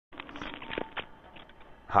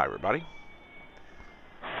Hi, everybody.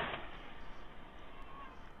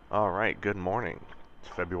 All right, good morning.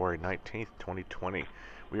 It's February 19th, 2020.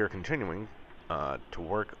 We are continuing to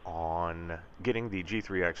work on getting the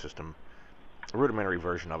G3X system, a rudimentary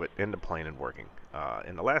version of it, into plane and working.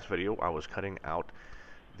 In the last video, I was cutting out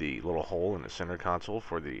the little hole in the center console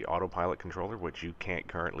for the autopilot controller, which you can't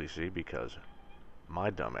currently see because my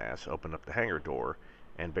dumbass opened up the hangar door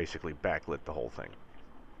and basically backlit the whole thing.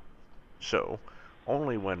 So,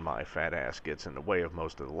 only when my fat ass gets in the way of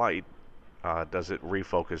most of the light does it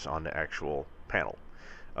refocus on the actual panel.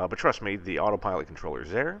 But trust me, the autopilot controller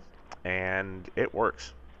is there, and it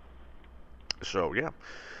works. So yeah,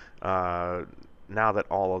 now that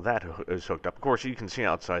all of that is hooked up, of course you can see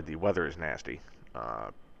outside the weather is nasty.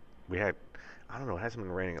 We had, I don't know, it hasn't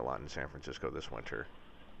been raining a lot in San Francisco this winter.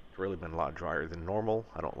 It's really been a lot drier than normal.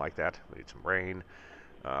 I don't like that. We need some rain.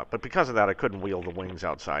 But because of that, I couldn't wheel the wings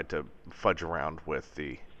outside to fudge around with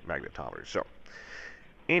the magnetometers. So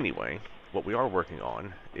anyway, what we are working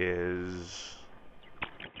on is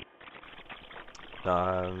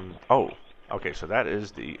okay, so that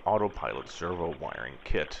is the autopilot servo wiring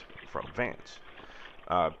kit from Vans.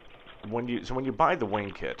 When you buy the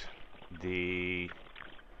wing kit,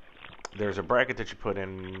 there's a bracket that you put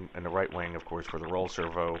in the right wing, of course, for the roll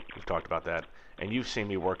servo. We've talked about that, and you've seen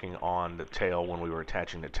me working on the tail when we were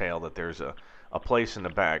attaching the tail. That there's a place in the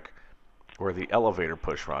back where the elevator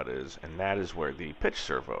push rod is, and that is where the pitch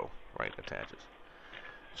servo attaches.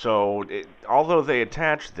 So, although they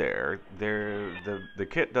attach there, the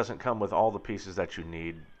kit doesn't come with all the pieces that you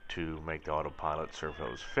need to make the autopilot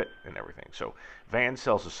servos fit and everything. So, Van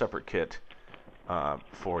sells a separate kit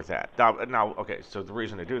for that. Now, okay, so the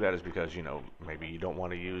reason to do that is because, maybe you don't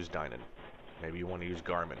want to use Dynon. Maybe you want to use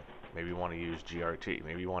Garmin. Maybe you want to use GRT.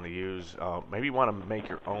 Maybe you want to use, maybe you want to make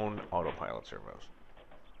your own autopilot servos.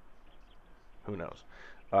 Who knows?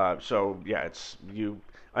 So yeah, it's you.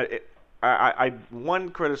 That's one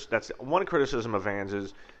criticism of Vans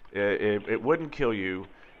is it wouldn't kill you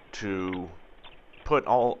to put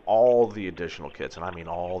all the additional kits, and I mean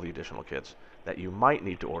all the additional kits that you might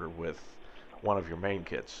need to order with one of your main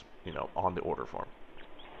kits, on the order form.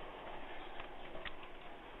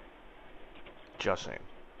 Just saying.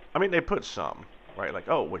 I mean, they put some, right? Like,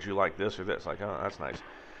 oh, would you like this or this? Like, oh, that's nice.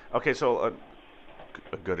 Okay, so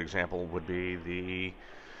a good example would be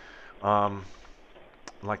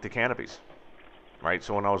like the canopies, right?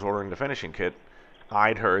 So when I was ordering the finishing kit,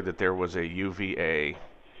 I'd heard that there was a UVA,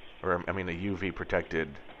 or I mean a UV protected,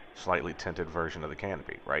 slightly tinted version of the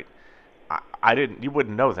canopy, right? I didn't. You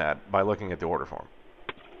wouldn't know that by looking at the order form,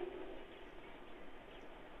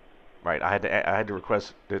 right? I had to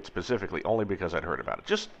request it specifically only because I'd heard about it.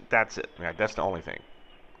 Just that's it. Right? That's the only thing.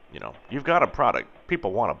 You've got a product.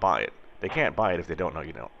 People want to buy it. They can't buy it if they don't know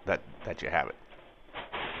that you have it.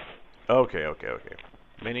 Okay.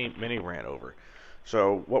 Mini ran over.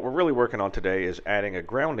 So what we're really working on today is adding a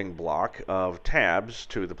grounding block of tabs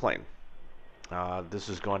to the plane. This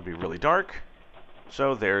is going to be really dark,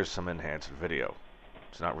 so there's some enhanced video.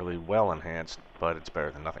 It's not really well enhanced, but it's better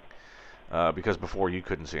than nothing. Because before you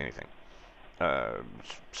couldn't see anything.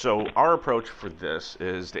 So our approach for this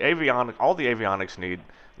is all the avionics need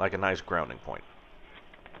like a nice grounding point.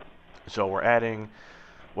 So we're adding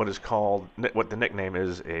what the nickname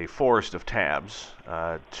is, a forest of tabs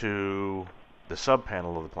to the sub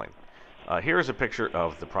panel of the plane. Here is a picture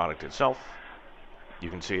of the product itself. You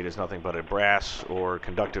can see it is nothing but a brass or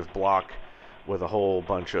conductive block with a whole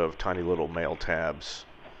bunch of tiny little male tabs.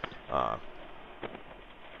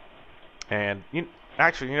 And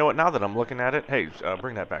actually, you know what? Now that I'm looking at it, hey,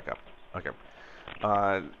 bring that back up. Okay.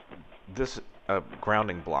 This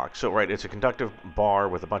grounding block. So, right, it's a conductive bar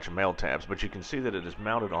with a bunch of male tabs, but you can see that it is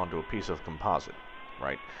mounted onto a piece of composite,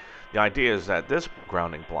 right? The idea is that this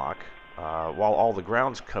grounding block, while all the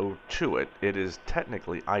grounds go to it, it is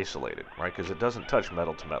technically isolated, right? Because it doesn't touch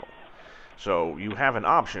metal to metal. So you have an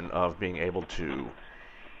option of being able to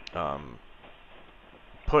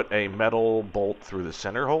put a metal bolt through the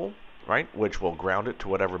center hole, right, which will ground it to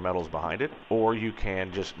whatever metal's behind it, or you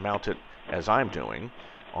can just mount it, as I'm doing,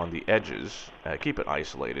 on the edges, keep it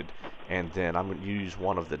isolated, and then I'm going to use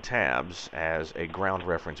one of the tabs as a ground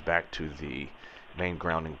reference back to the main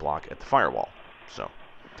grounding block at the firewall. So,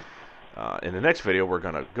 in the next video, we're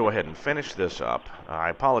going to go ahead and finish this up. I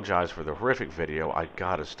apologize for the horrific video. I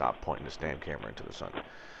gotta stop pointing this damn camera into the sun.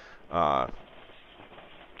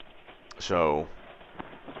 So,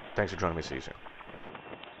 thanks for joining me. See you soon.